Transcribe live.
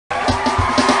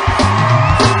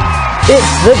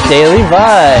It's the Daily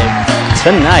Vibe.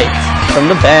 Tonight, from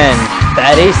the band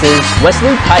Bad Aces,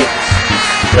 Wesley Pipes,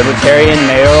 Libertarian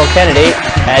mayoral candidate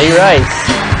Patty Rice.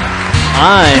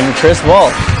 I'm Chris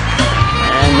Wolf.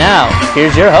 And now,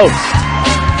 here's your host,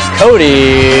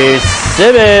 Cody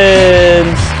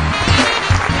Simmons.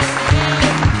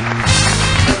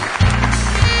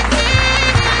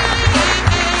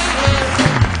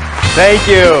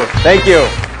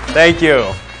 Thank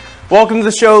you. Welcome to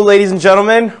the show, ladies and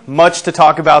gentlemen. Much to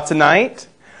talk about tonight.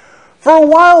 For a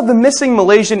while, the missing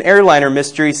Malaysian airliner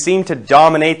mystery seemed to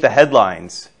dominate the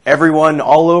headlines. Everyone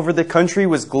all over the country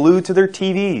was glued to their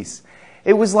TVs.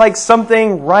 It was like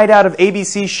something right out of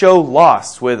ABC's show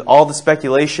Lost, with all the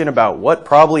speculation about what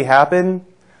probably happened.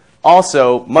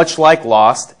 Also, much like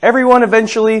Lost, everyone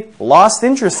eventually lost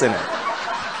interest in it.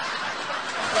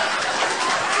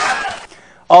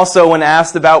 Also, when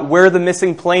asked about where the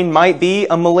missing plane might be,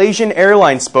 a Malaysian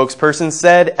airline spokesperson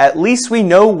said, "At least we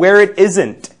know where it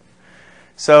isn't."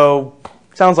 So,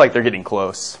 sounds like they're getting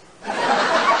close.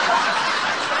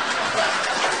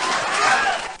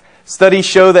 Studies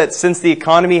show that since the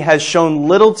economy has shown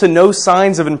little to no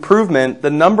signs of improvement, the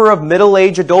number of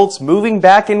middle-aged adults moving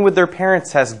back in with their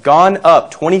parents has gone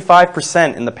up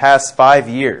 25% in the past 5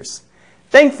 years.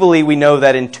 Thankfully, we know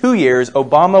that in 2 years,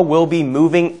 Obama will be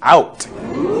moving out.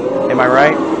 Am I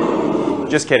right?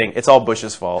 Just kidding. It's all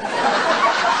Bush's fault. Well,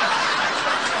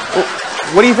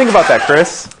 what do you think about that,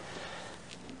 Chris?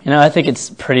 You know, I think it's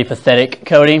pretty pathetic,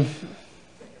 Cody.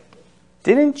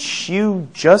 Didn't you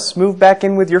just move back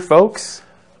in with your folks?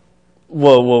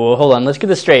 Whoa, hold on. Let's get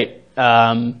this straight.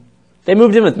 They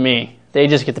moved in with me. They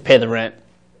just get to pay the rent.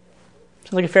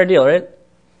 Sounds like a fair deal, right?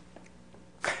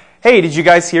 Hey, did you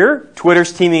guys hear?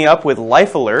 Twitter's teaming up with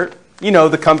Life Alert. You know,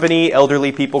 the company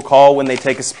elderly people call when they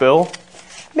take a spill.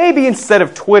 Maybe instead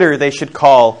of Twitter, they should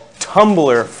call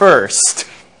Tumblr first.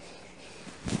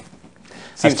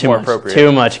 Seems too more much. appropriate.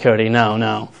 Too much, Cody.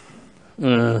 No.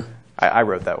 I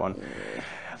wrote that one.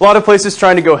 A lot of places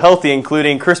trying to go healthy,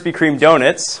 including Krispy Kreme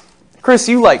donuts. Chris,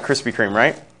 you like Krispy Kreme,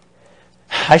 right?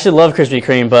 I should love Krispy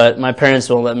Kreme, but my parents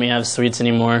won't let me have sweets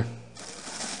anymore.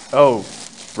 Oh,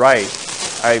 right.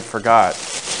 I forgot.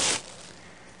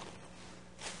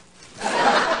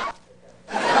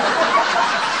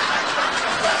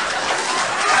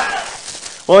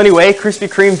 Well, anyway, Krispy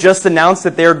Kreme just announced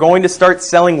that they're going to start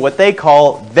selling what they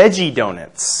call veggie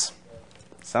donuts.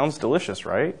 Sounds delicious,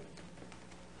 right?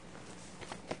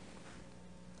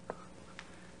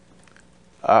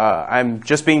 I'm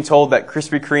just being told that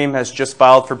Krispy Kreme has just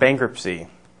filed for bankruptcy.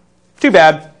 Too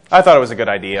bad. I thought it was a good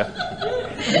idea.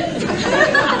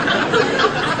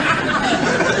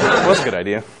 It was a good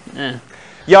idea.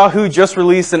 Yahoo just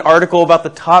released an article about the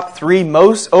top 3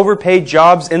 most overpaid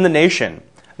jobs in the nation.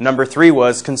 Number 3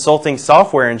 was consulting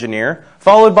software engineer,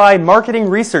 followed by marketing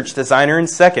research designer in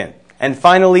second. And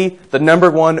finally, the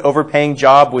number 1 overpaying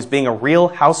job was being a real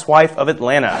housewife of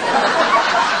Atlanta.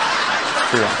 It's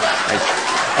true.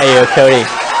 Hey, yo, Cody.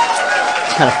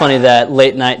 It's kind of funny that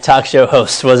late night talk show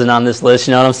host wasn't on this list,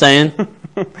 you know what I'm saying?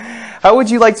 How would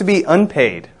you like to be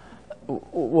unpaid?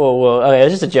 Whoa. Okay,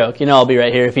 it's just a joke. You know I'll be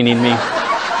right here if you need me.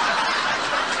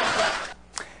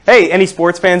 Hey, any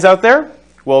sports fans out there?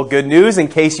 Well, good news. In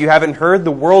case you haven't heard,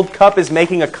 the World Cup is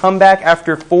making a comeback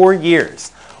after 4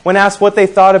 years. When asked what they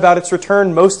thought about its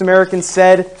return, most Americans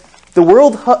said, "The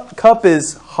World Cup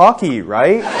is hockey,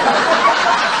 right?"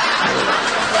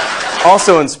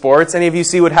 Also in sports, any of you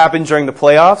see what happened during the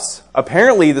playoffs?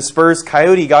 Apparently, the Spurs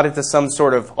Coyote got into some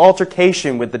sort of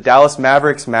altercation with the Dallas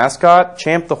Mavericks mascot,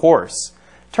 Champ the Horse.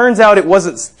 Turns out it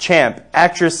wasn't Champ.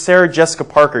 Actress Sarah Jessica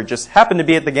Parker just happened to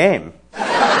be at the game.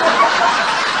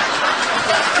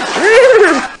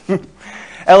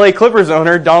 LA Clippers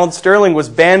owner Donald Sterling was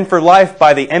banned for life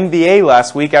by the NBA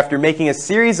last week after making a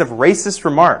series of racist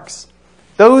remarks.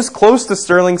 Those close to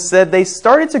Sterling said they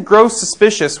started to grow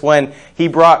suspicious when he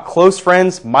brought close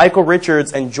friends Michael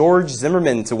Richards and George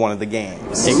Zimmerman to one of the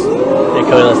games. Hey,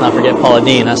 Cody, let's not forget Paula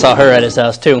Deen. I saw her at his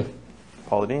house, too.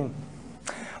 Paula Deen.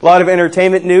 A lot of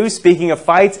entertainment news. Speaking of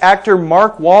fights, actor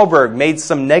Mark Wahlberg made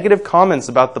some negative comments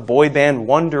about the boy band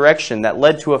One Direction that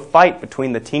led to a fight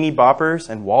between the Teeny Boppers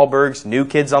and Wahlberg's New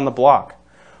Kids on the Block.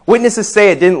 Witnesses say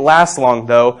it didn't last long,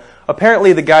 though.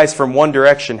 Apparently, the guys from One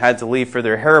Direction had to leave for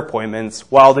their hair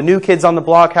appointments, while the New Kids on the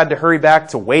Block had to hurry back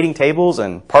to waiting tables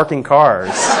and parking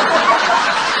cars.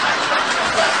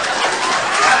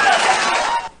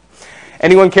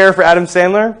 Anyone care for Adam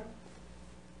Sandler?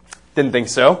 Didn't think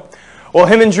so. Well,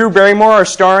 him and Drew Barrymore are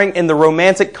starring in the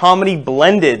romantic comedy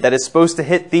Blended that is supposed to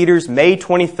hit theaters May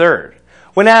 23rd.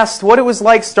 When asked what it was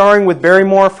like starring with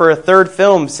Barrymore for a third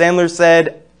film, Sandler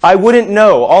said, I wouldn't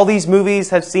know. All these movies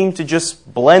have seemed to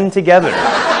just blend together.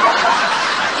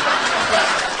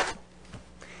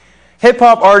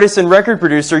 Hip-hop artist and record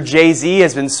producer Jay-Z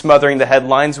has been smothering the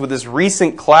headlines with his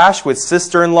recent clash with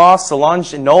sister-in-law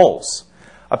Solange Knowles.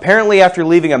 Apparently, after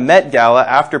leaving a Met Gala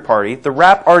after-party, the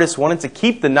rap artist wanted to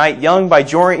keep the night young by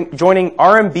joining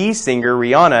R&B singer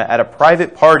Rihanna at a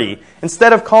private party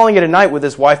instead of calling it a night with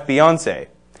his wife Beyoncé.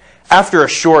 After a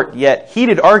short yet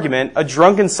heated argument, a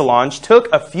drunken Solange took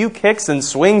a few kicks and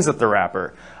swings at the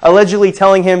rapper, allegedly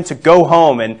telling him to go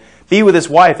home and be with his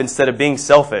wife instead of being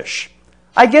selfish.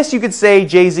 I guess you could say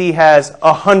Jay-Z has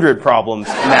 100 problems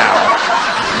now.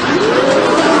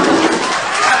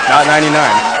 Not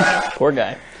 99. Poor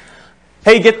guy.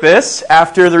 Hey, get this.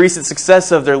 After the recent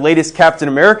success of their latest Captain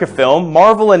America film,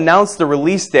 Marvel announced the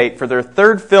release date for their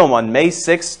third film on May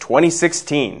 6,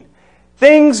 2016.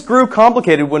 Things grew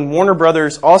complicated when Warner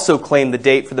Brothers also claimed the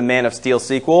date for the Man of Steel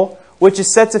sequel, which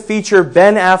is set to feature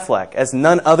Ben Affleck as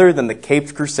none other than the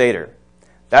Caped Crusader.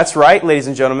 That's right, ladies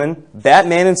and gentlemen,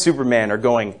 Batman and Superman are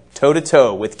going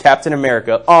toe-to-toe with Captain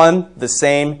America on the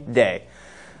same day.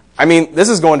 I mean, this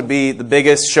is going to be the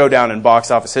biggest showdown in box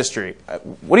office history.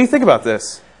 What do you think about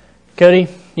this? Cody,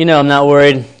 you know I'm not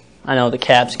worried. I know the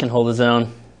Caps can hold his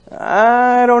own.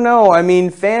 I don't know. I mean,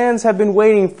 fans have been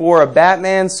waiting for a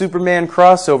Batman-Superman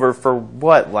crossover for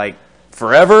what, like,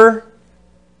 forever?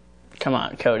 Come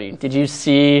on, Cody. Did you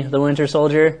see The Winter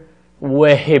Soldier?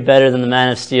 Way better than the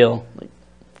Man of Steel.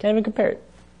 Can't even compare it.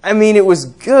 I mean, it was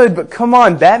good, but come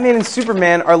on, Batman and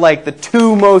Superman are like the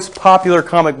two most popular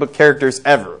comic book characters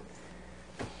ever.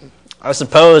 I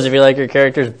suppose if you like your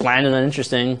characters bland and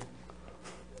uninteresting.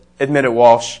 Admit it,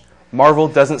 Walsh. Marvel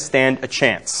doesn't stand a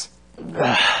chance.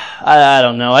 I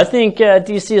don't know. I think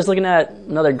DC is looking at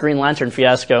another Green Lantern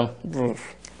fiasco.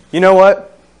 You know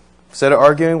what? Instead of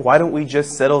arguing, why don't we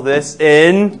just settle this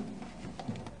in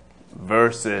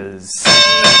verses?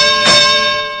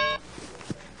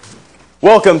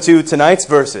 Welcome to tonight's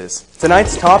Versus.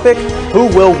 Tonight's topic, who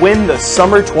will win the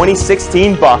summer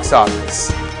 2016 box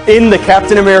office? In the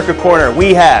Captain America corner,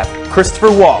 we have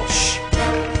Christopher Walsh.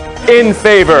 In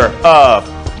favor of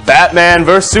Batman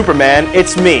vs. Superman,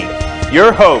 it's me,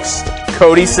 your host,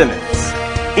 Cody Simmons.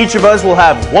 Each of us will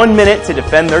have 1 minute to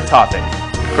defend their topic.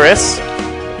 Chris,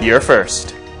 you're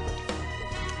first.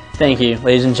 Thank you,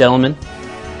 ladies and gentlemen.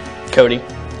 Cody.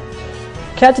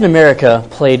 Captain America,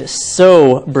 played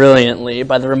so brilliantly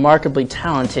by the remarkably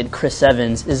talented Chris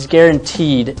Evans, is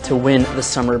guaranteed to win the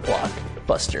summer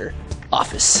blockbuster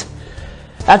office.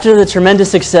 After the tremendous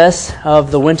success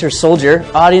of The Winter Soldier,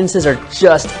 audiences are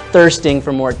just thirsting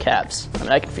for more Caps. I mean,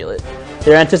 I can feel it.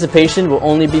 Their anticipation will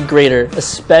only be greater,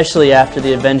 especially after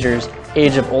the Avengers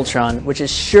Age of Ultron, which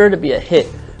is sure to be a hit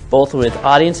both with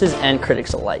audiences and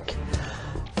critics alike.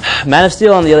 Man of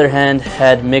Steel, on the other hand,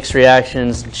 had mixed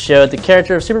reactions and showed the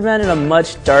character of Superman in a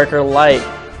much darker light.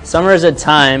 Summer is a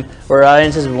time where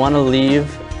audiences want to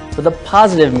leave with a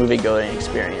positive movie-going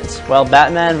experience, while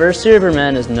Batman vs.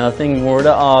 Superman has nothing more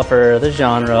to offer the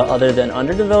genre other than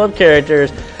underdeveloped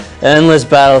characters, endless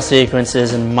battle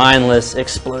sequences, and mindless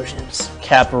explosions.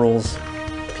 Cap rules.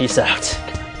 Peace out.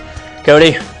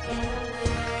 Cody?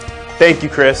 Thank you,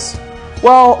 Chris.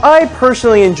 While I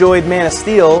personally enjoyed Man of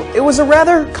Steel, it was a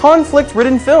rather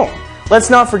conflict-ridden film.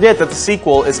 Let's not forget that the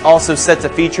sequel is also set to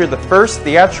feature the first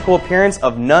theatrical appearance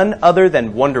of none other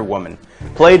than Wonder Woman,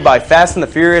 played by Fast and the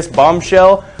Furious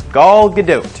bombshell Gal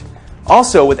Gadot.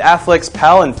 Also, with Affleck's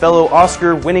pal and fellow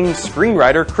Oscar-winning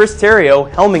screenwriter Chris Terrio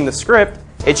helming the script,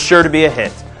 it's sure to be a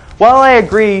hit. While I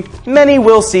agree, many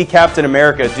will see Captain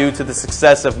America due to the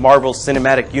success of Marvel's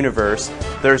cinematic universe,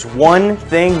 there's one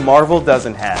thing Marvel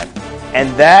doesn't have, and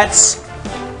that's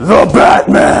the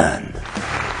Batman!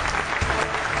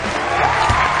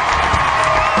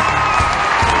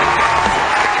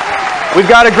 We've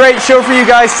got a great show for you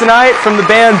guys tonight from the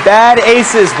band Bad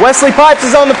Aces. Wesley Pipes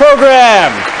is on the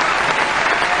program.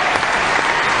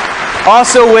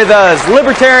 Also with us,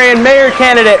 Libertarian Mayor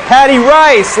candidate Patty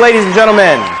Rice, ladies and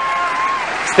gentlemen.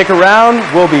 Stick around,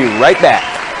 we'll be right back.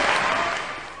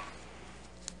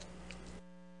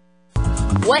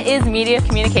 What is media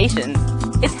communications?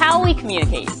 It's how we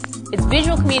communicate. It's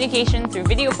visual communication through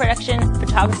video production,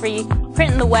 photography,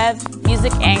 print and the web,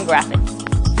 music, and graphics.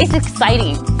 It's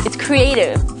exciting. It's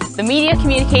creative. The Media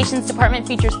Communications Department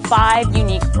features 5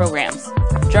 unique programs: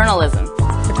 journalism,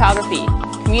 photography,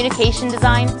 communication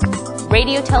design,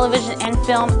 radio, television, and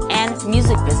film, and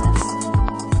music business.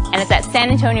 And it's at San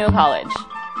Antonio College.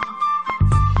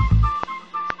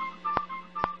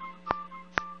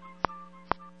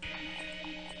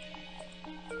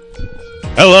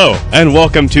 Hello, and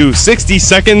welcome to 60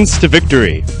 Seconds to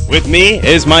Victory. With me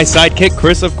is my sidekick,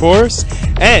 Chris, of course.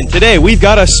 And today we've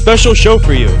got a special show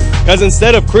for you. Because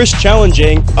instead of Chris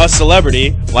challenging a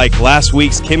celebrity, like last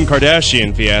week's Kim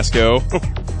Kardashian fiasco,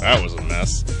 that was a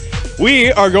mess,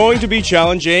 we are going to be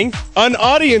challenging an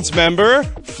audience member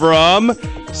from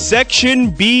Section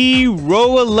B,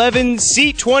 Row 11,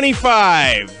 Seat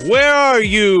 25. Where are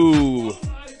you?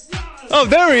 Oh,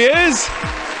 there he is!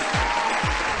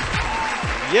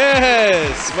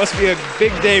 Yes! Must be a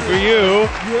big day for you.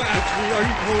 Are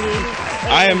you Conan?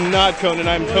 I am not Conan,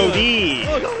 I'm Cody.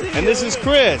 And this is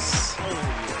Chris.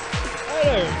 Hi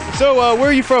there. So, where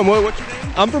are you from? What's your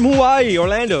name? I'm from Hawaii,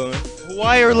 Orlando.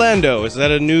 Hawaii, Orlando. Is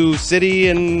that a new city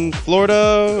in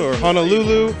Florida or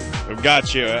Honolulu?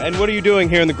 Gotcha. And what are you doing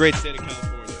here in the great state of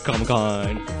California?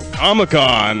 Comic-Con.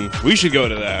 Comic-Con. We should go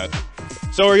to that.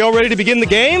 So, are y'all ready to begin the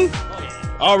game?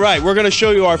 All right, we're going to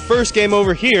show you our first game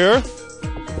over here.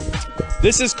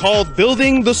 This is called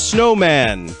Building the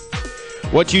Snowman.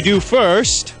 What you do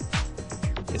first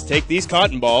is take these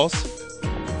cotton balls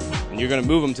and you're going to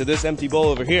move them to this empty bowl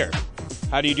over here.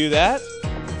 How do you do that?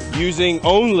 Using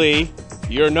only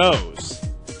your nose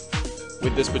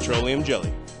with this petroleum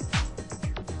jelly.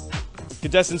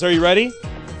 Contestants, are you ready?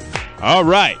 All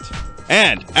right.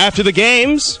 And after the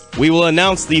games, we will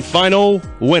announce the final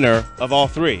winner of all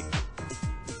three.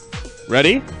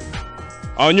 Ready?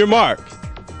 On your mark.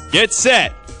 Get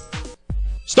set.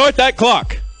 Start that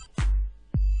clock.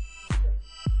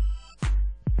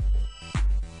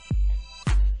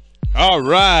 All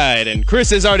right, and Chris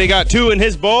has already got 2 in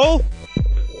his bowl.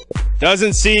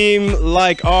 Doesn't seem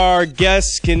like our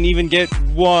guests can even get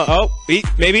one. Oh,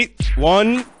 maybe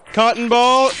one cotton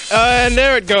ball. And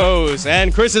there it goes.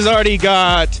 And Chris has already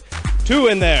got 2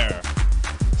 in there.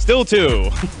 Still 2.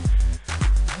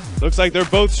 Looks like they're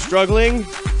both struggling.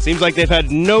 Seems like they've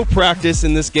had no practice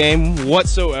in this game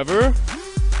whatsoever.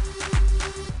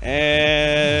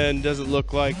 And doesn't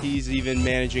look like he's even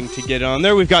managing to get on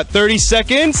there. We've got 30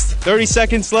 seconds. 30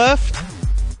 seconds left.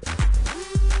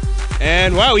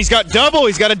 And wow, he's got double.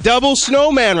 He's got a double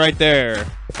snowman right there.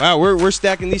 Wow, we're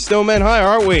stacking these snowmen high,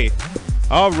 aren't we?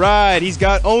 All right, he's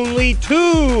got only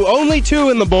 2. Only 2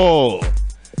 in the bowl.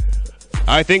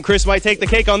 I think Chris might take the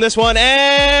cake on this one.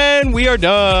 And we are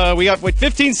done. We got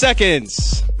 15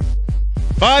 seconds.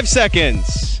 5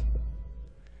 seconds.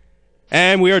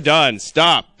 And we are done.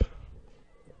 Stop.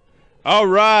 All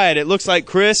right. It looks like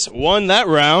Chris won that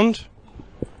round.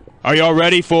 Are y'all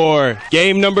ready for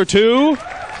game number 2?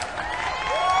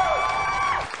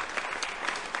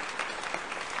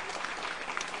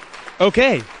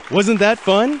 Okay. Wasn't that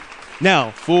fun?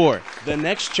 Now, for the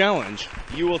next challenge,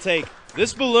 you will take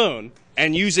this balloon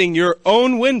and using your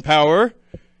own wind power,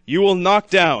 you will knock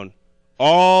down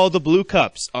all the blue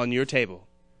cups on your table.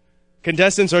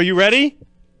 Contestants, are you ready?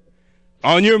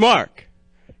 On your mark.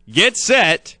 Get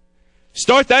set.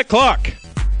 Start that clock.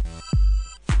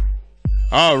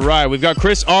 All right, we've got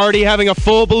Chris already having a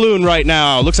full balloon right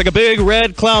now. Looks like a big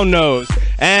red clown nose.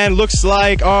 And looks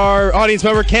like our audience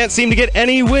member can't seem to get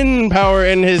any wind power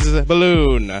in his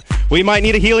balloon. We might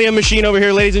need a helium machine over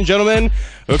here, ladies and gentlemen.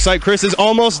 Looks like Chris is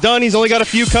almost done. He's only got a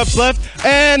few cups left.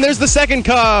 And there's the second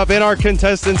cup in our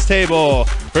contestants' table.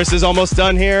 Chris is almost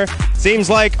done here. Seems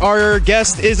like our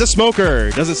guest is a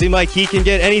smoker. Doesn't seem like he can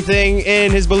get anything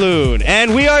in his balloon.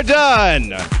 And we are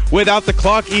done. Without the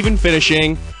clock even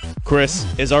finishing, Chris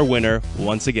is our winner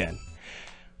once again.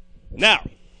 Now,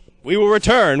 we will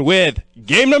return with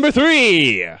game number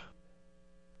 3.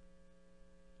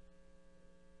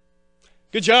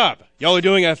 Good job. Y'all are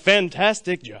doing a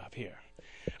fantastic job here.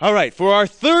 All right, for our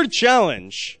third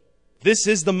challenge, this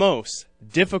is the most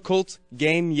difficult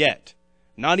game yet.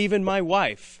 Not even my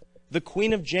wife, the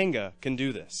Queen of Jenga, can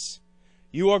do this.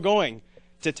 You are going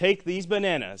to take these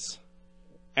bananas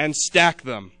and stack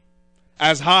them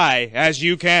as high as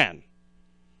you can.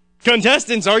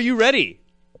 Contestants, are you ready?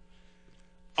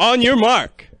 On your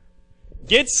mark.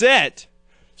 Get set.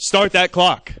 Start that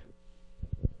clock.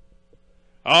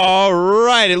 All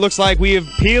right, it looks like we have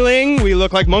peeling. We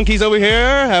look like monkeys over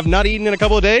here. Have not eaten in a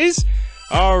couple of days.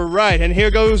 All right, and here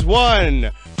goes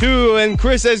 1, 2, and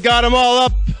Chris has got them all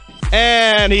up.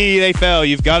 And they fell.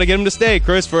 You've got to get them to stay,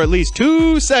 Chris, for at least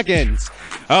 2 seconds.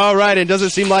 All right, it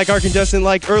doesn't seem like our contestant,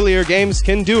 like earlier games,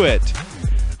 can do it.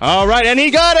 All right, and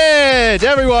he got it!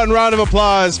 Everyone, round of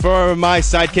applause for my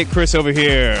sidekick, Chris, over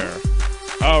here.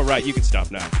 All right, you can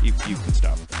stop now. You can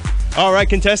stop. All right,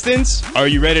 contestants, are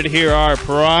you ready to hear our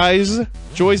prize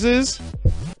choices?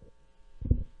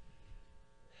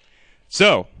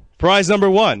 So, prize number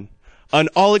 1, an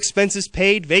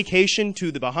all-expenses-paid vacation to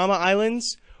the Bahama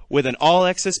Islands with an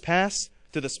all-access pass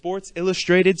to the Sports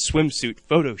Illustrated swimsuit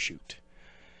photo shoot.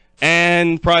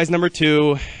 And prize number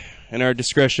 2, in our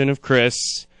discretion of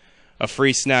Chris, a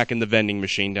free snack in the vending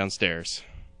machine downstairs.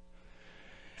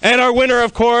 And our winner,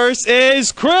 of course,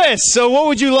 is Chris. So what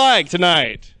would you like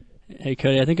tonight? Hey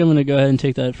Cody, I think I'm gonna go ahead and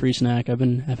take that free snack. I've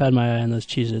had my eye on those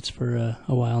Cheez-Its for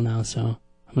a while now, so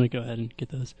I'm gonna go ahead and get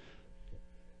those.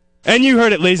 And you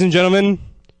heard it, ladies and gentlemen,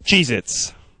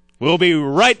 Cheez-Its. We'll be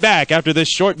right back after this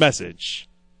short message.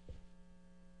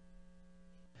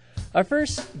 Our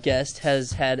first guest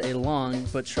has had a long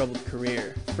but troubled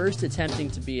career. First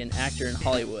attempting to be an actor in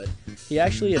Hollywood, he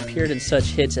actually appeared in such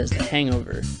hits as The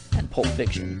Hangover and Pulp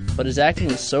Fiction, but his acting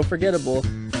was so forgettable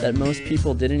that most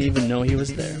people didn't even know he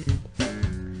was there.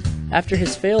 After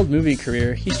his failed movie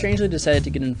career, he strangely decided to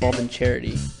get involved in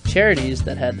charities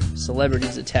that had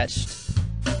celebrities attached,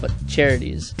 but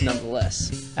charities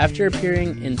nonetheless. After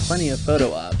appearing in plenty of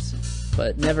photo ops,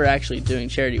 but never actually doing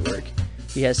charity work,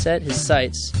 he has set his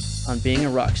sights on being a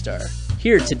rock star.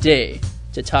 Here today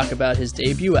to talk about his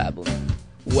debut album,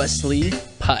 Wesley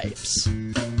Pipes.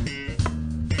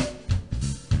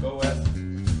 Go Wes.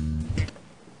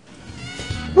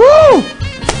 Woo!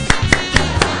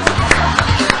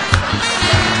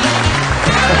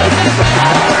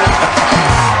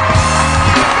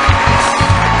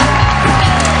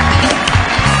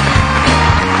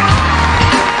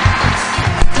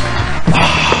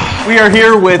 We are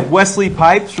here with Wesley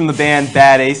Pipes from the band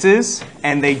Bad Aces,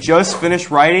 and they just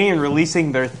finished writing and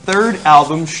releasing their 3rd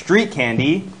album, Street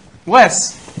Candy.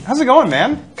 Wes, how's it going,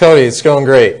 man? Cody, it's going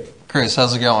great. Chris,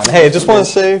 how's it going? Hey, I just want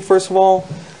to say, first of all,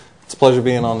 it's a pleasure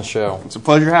being on the show. It's a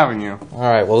pleasure having you. All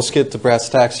right, well, let's get to brass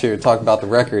tacks here and talk about the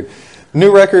record. The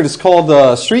new record is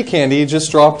called Street Candy. It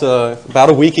just dropped about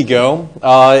a week ago.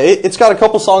 It's got a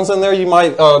couple songs in there you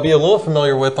might be a little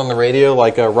familiar with on the radio,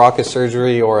 like Rocket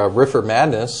Surgery or Riffer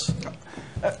Madness.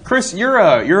 Chris, you're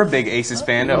a big Aces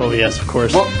fan. Oh yes, of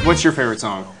course. What's your favorite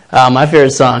song? My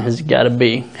favorite song has got to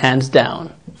be, hands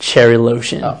down, Cherry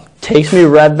Lotion. Takes me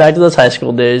right back to those high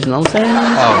school days, you know what I'm saying?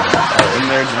 Oh, in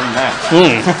there doing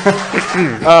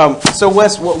that. So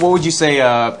Wes, what would you say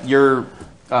your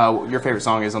favorite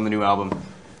song is on the new album?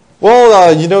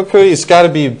 Well, you know, Cody, it's got to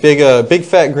be Big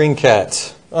Fat Green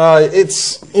Cat.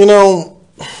 It's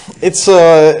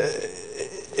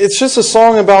just a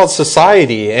song about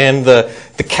society and the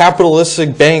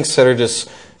capitalistic banks that are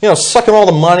just, sucking all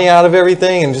the money out of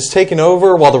everything and just taking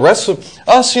over, while the rest of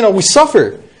us, we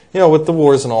suffer, with the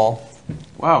wars and all.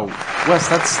 Wow, Wes,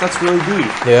 that's really deep.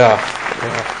 Yeah.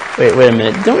 Wait a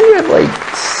minute. Don't we have like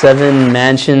 7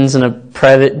 mansions and a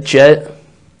private jet?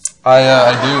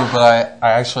 I do, but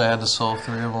I actually had to sell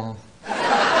 3 of them.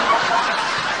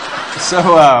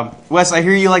 So, Wes, I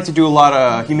hear you like to do a lot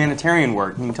of humanitarian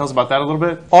work. Can you tell us about that a little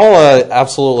bit? Oh,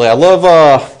 absolutely. I love,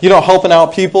 helping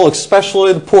out people,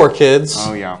 especially the poor kids.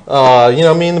 Oh, yeah.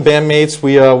 Me and the bandmates,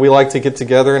 we like to get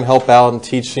together and help out and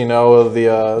teach, the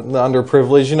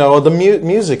underprivileged, the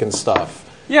music and stuff.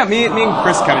 Yeah, me and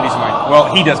Chris kind of do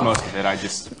well, he does most of it. I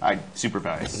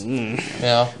supervise.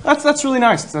 Yeah. That's really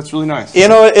nice. That's really nice.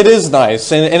 It is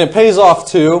nice, and it pays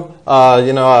off too.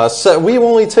 We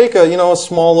only take a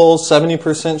small little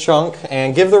 70% chunk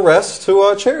and give the rest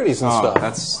to charities and stuff.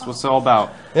 That's what it's all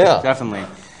about. Yeah, definitely.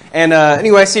 And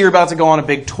anyway, I see you're about to go on a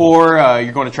big tour.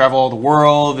 You're going to travel all the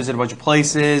world, visit a bunch of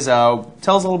places. Tell us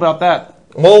a little about that.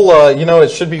 Well, it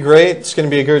should be great. It's going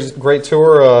to be a great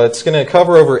tour. It's going to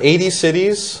cover over 80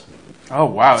 cities. Oh,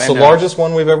 wow. It's the largest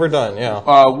one we've ever done,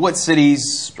 yeah. What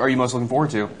cities are you most looking forward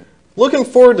to? Looking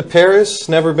forward to Paris.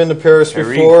 Never been to Paris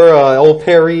before. Old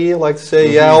Paris, I like to say.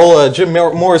 Mm-hmm. Yeah, old Jim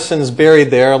Morrison's buried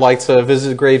there. I like to visit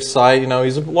the grave site.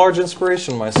 He's a large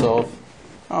inspiration myself.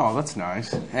 Oh, that's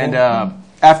nice. And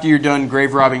after you're done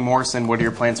grave robbing Morrison, what are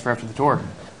your plans for after the tour?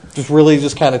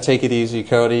 Just kind of take it easy,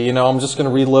 Cody. I'm just going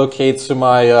to relocate to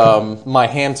my my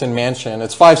Hampton mansion.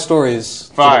 It's 5 stories.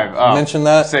 5. Mention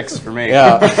that? 6 for me.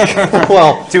 Yeah.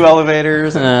 Well, 2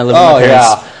 elevators.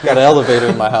 Yeah. Got an elevator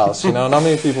in my house. Not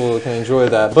many people can enjoy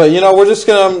that. But we're just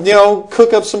gonna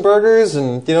cook up some burgers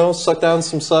and suck down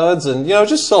some suds and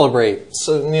just celebrate.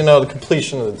 So, the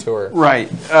completion of the tour. Right.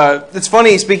 It's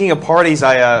funny. Speaking of parties,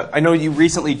 I know you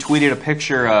recently tweeted a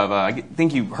picture of I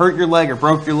think you hurt your leg or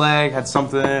broke your leg, had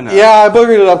something. Yeah, I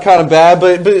boogered it up kind of bad,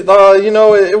 but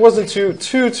it wasn't too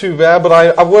bad.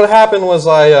 But what happened was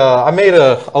I made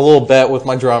a little bet with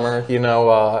my drummer. He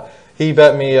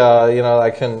bet me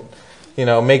I can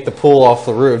make the pool off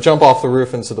the roof, jump off the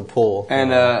roof into the pool.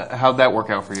 And how'd that work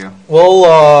out for you?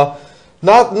 Well,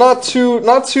 not too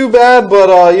bad, but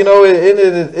it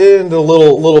ended a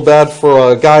little bad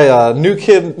for a guy, new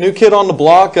kid on the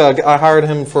block. I hired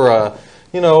him for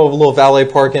you know, a little valet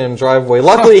parking in the driveway.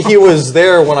 Luckily, he was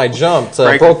there when I jumped.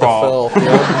 Break Broke the fall. the fill.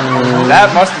 Yep.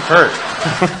 That must have hurt.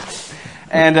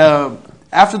 And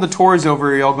after the tour is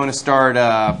over, y'all going to start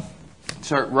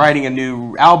writing a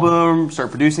new album, start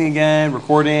producing again,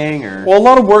 recording, or? Well, a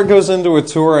lot of work goes into a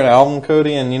tour and album,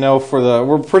 Cody, and you know,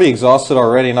 we're pretty exhausted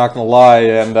already, not gonna lie,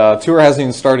 and tour hasn't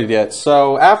even started yet.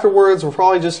 So afterwards, we're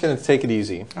probably just gonna take it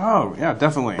easy. Oh, yeah,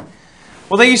 definitely.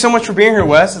 Well, thank you so much for being here,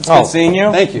 Wes. It's good seeing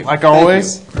you. Thank you. Like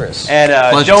always. Thank you, Chris. And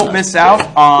Pleasure. don't miss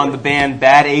out on the band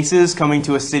Bad Aces coming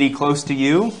to a city close to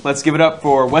you. Let's give it up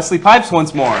for Wesley Pipes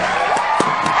once more.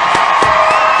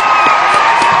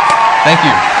 Thank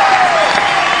you.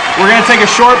 We're going to take a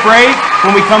short break.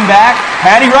 When we come back,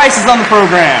 Patty Rice is on the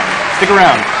program. Stick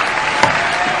around.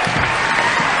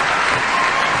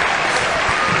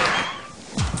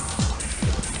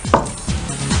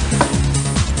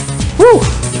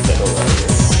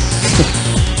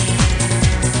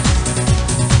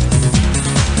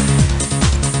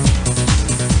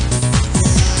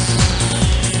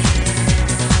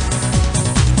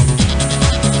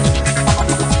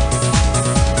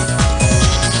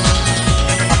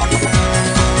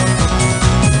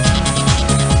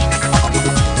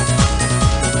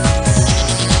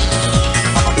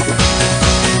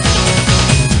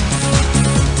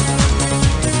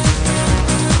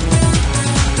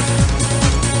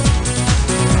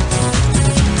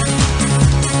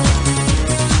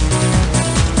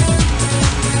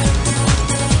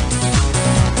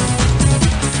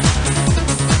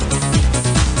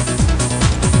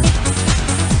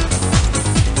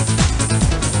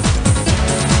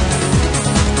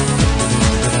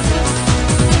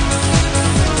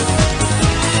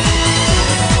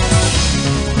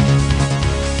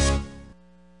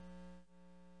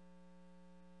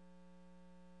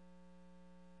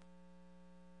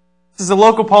 This is a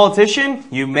local politician.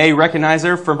 You may recognize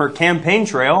her from her campaign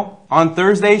trail. On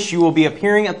Thursday, she will be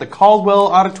appearing at the Caldwell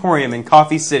Auditorium in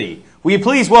Coffee City. Will you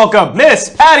please welcome Miss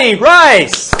Patty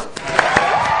Rice?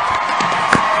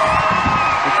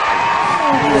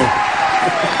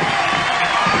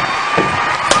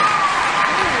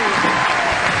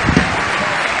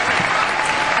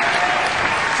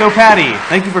 So Patty,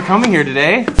 thank you for coming here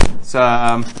today. It's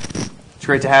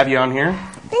great to have you on here.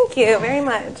 Thank you very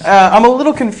much. I'm a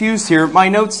little confused here. My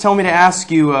notes tell me to ask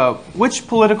you, which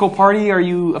political party are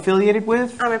you affiliated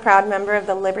with? I'm a proud member of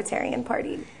the Libertarian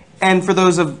Party. And for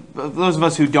those of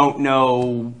us who don't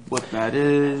know what that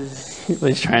is, What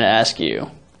he's trying to ask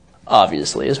you,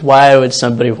 obviously, is why would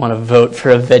somebody want to vote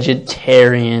for a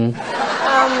vegetarian?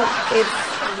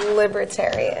 It's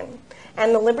libertarian.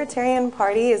 And the Libertarian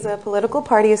Party is a political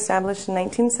party established in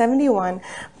 1971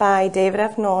 by David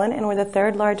F. Nolan, and we're the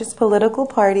third largest political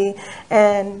party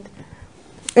in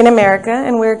America,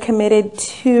 and we're committed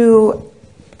to...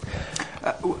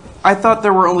 I thought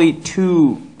there were only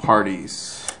two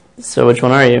parties. So which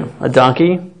one are you? A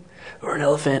donkey or an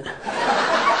elephant?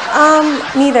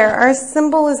 Neither. Our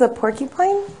symbol is a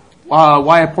porcupine.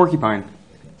 Why a porcupine?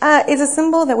 It's a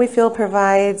symbol that we feel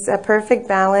provides a perfect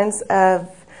balance of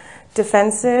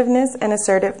defensiveness and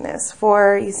assertiveness.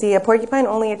 For, you see, a porcupine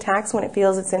only attacks when it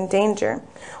feels it's in danger.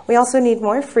 We also need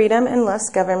more freedom and less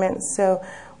government, so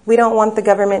we don't want the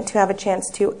government to have a chance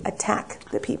to attack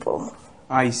the people.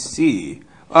 I see.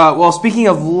 Well, speaking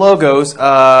of logos,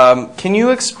 can you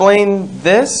explain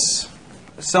this?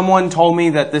 Someone told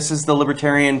me that this is the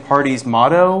Libertarian Party's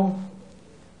motto.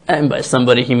 And by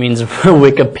somebody, he means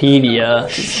Wikipedia.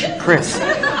 Chris,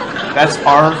 that's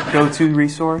our go-to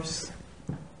resource.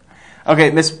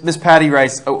 Okay, Miss Patty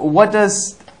Rice, what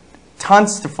does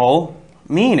Tunstall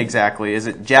mean exactly? Is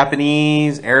it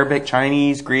Japanese, Arabic,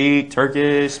 Chinese, Greek,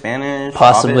 Turkish, Spanish?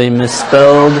 Possibly Slavic?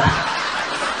 misspelled.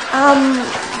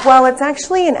 Well, it's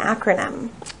actually an acronym.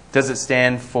 Does it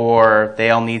stand for they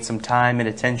all need some time and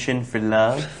attention for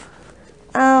love?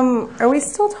 Are we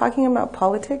still talking about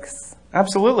politics?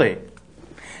 Absolutely.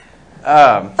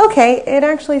 Okay, it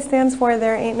actually stands for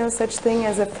there ain't no such thing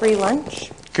as a free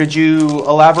lunch. Could you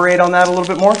elaborate on that a little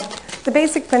bit more? The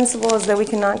basic principle is that we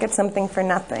cannot get something for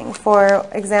nothing. For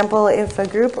example, if a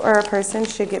group or a person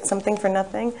should get something for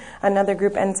nothing, another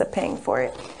group ends up paying for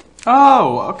it.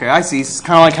 Oh, okay, I see. It's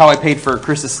kind of like how I paid for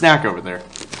Chris's snack over there.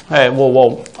 Hey,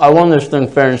 whoa. I won this thing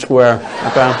fair and square,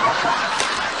 okay?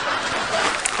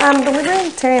 The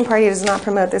Libertarian Party does not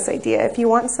promote this idea. If you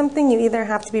want something, you either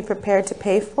have to be prepared to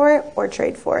pay for it or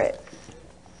trade for it.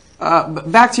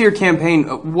 Back to your campaign,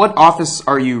 what office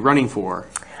are you running for?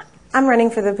 I'm running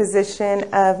for the position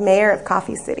of mayor of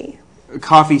Coffee City.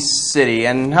 Coffee City,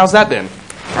 and how's that been?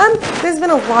 There's been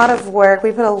a lot of work.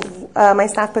 We put My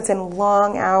staff puts in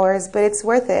long hours, but it's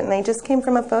worth it. And I just came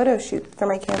from a photo shoot for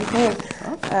my campaign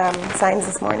signs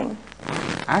this morning.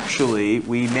 Actually,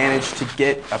 we managed to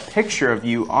get a picture of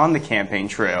you on the campaign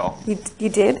trail. You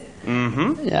did?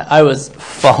 Mm-hmm. Yeah, I was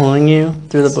following you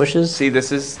through the bushes. See,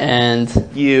 this is And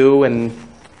you, and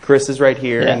Chris is right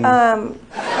here, Yeah. and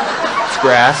it's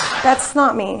grass. That's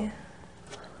not me.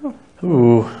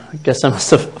 ooh, I guess I must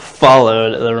have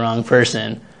followed the wrong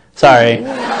person. Sorry.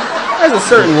 There's a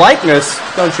certain likeness,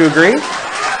 don't you agree?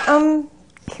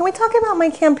 Can we talk about my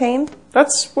campaign?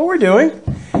 That's what we're doing.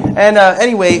 And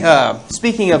anyway,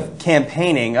 speaking of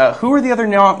campaigning, who are the other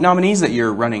nominees that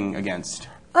you're running against?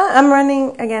 I'm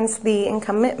running against the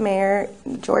incumbent mayor,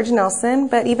 George Nelson,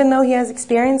 but even though he has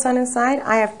experience on his side,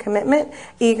 I have commitment,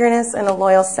 eagerness, and a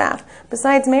loyal staff.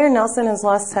 Besides, Mayor Nelson has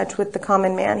lost touch with the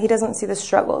common man. He doesn't see the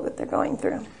struggle that they're going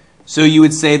through. So you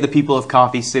would say the people of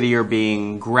Coffee City are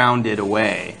being grounded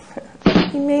away?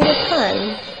 He made a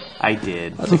pun. I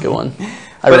did. That's a good one.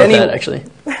 I wrote that, actually.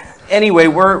 Anyway,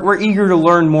 we're eager to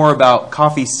learn more about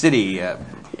Coffee City.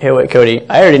 Hey, wait, Cody.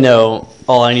 I already know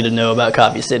all I need to know about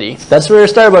Coffee City. That's where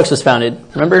Starbucks was founded.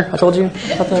 Remember? I told you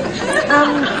about that?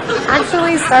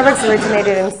 Actually, Starbucks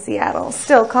originated in Seattle.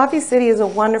 Still, Coffee City is a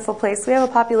wonderful place. We have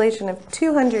a population of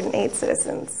 208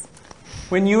 citizens.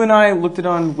 When you and I looked it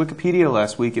on Wikipedia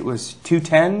last week, it was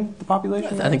 210, the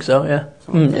population? I think so, yeah.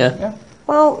 Yeah.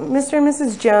 Well, Mr. and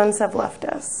Mrs. Jones have left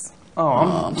us. Oh,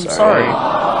 I'm sorry.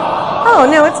 Oh,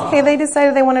 no, it's okay. They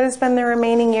decided they wanted to spend their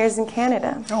remaining years in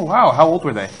Canada. Oh, wow. How old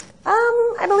were they?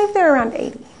 I believe they're around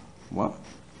 80. Well,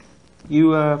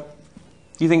 you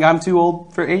think I'm too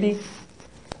old for 80?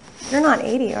 You're not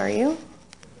 80, are you?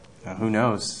 Who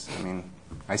knows? I mean,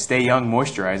 I stay young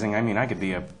moisturizing. I mean, I could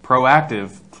be a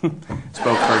proactive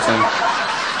spokesperson.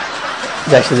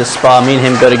 It's actually this spa. Me and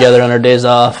him go together on our days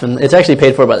off, and it's actually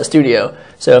paid for by the studio.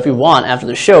 So if you want, after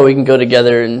the show, we can go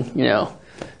together and, you know,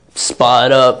 spa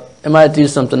it up. I might do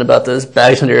something about those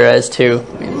bags under your eyes, too.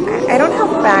 I don't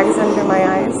have bags under my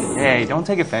eyes. Hey, don't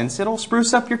take offense. It'll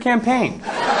spruce up your campaign.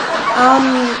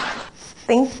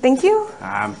 Thank you?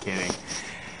 I'm kidding.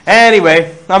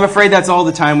 Anyway, I'm afraid that's all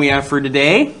the time we have for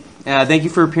today. Thank you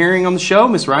for appearing on the show,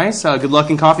 Miss Rice. Good luck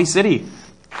in Coffee City.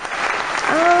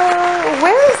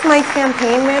 Where is my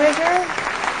campaign manager?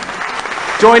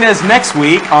 Join us next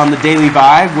week on The Daily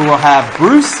Vibe, where we'll have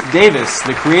Bruce Davis,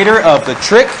 the creator of the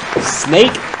Trick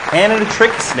Snake Canada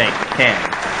Trick Snake Can.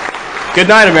 Good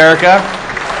night, America.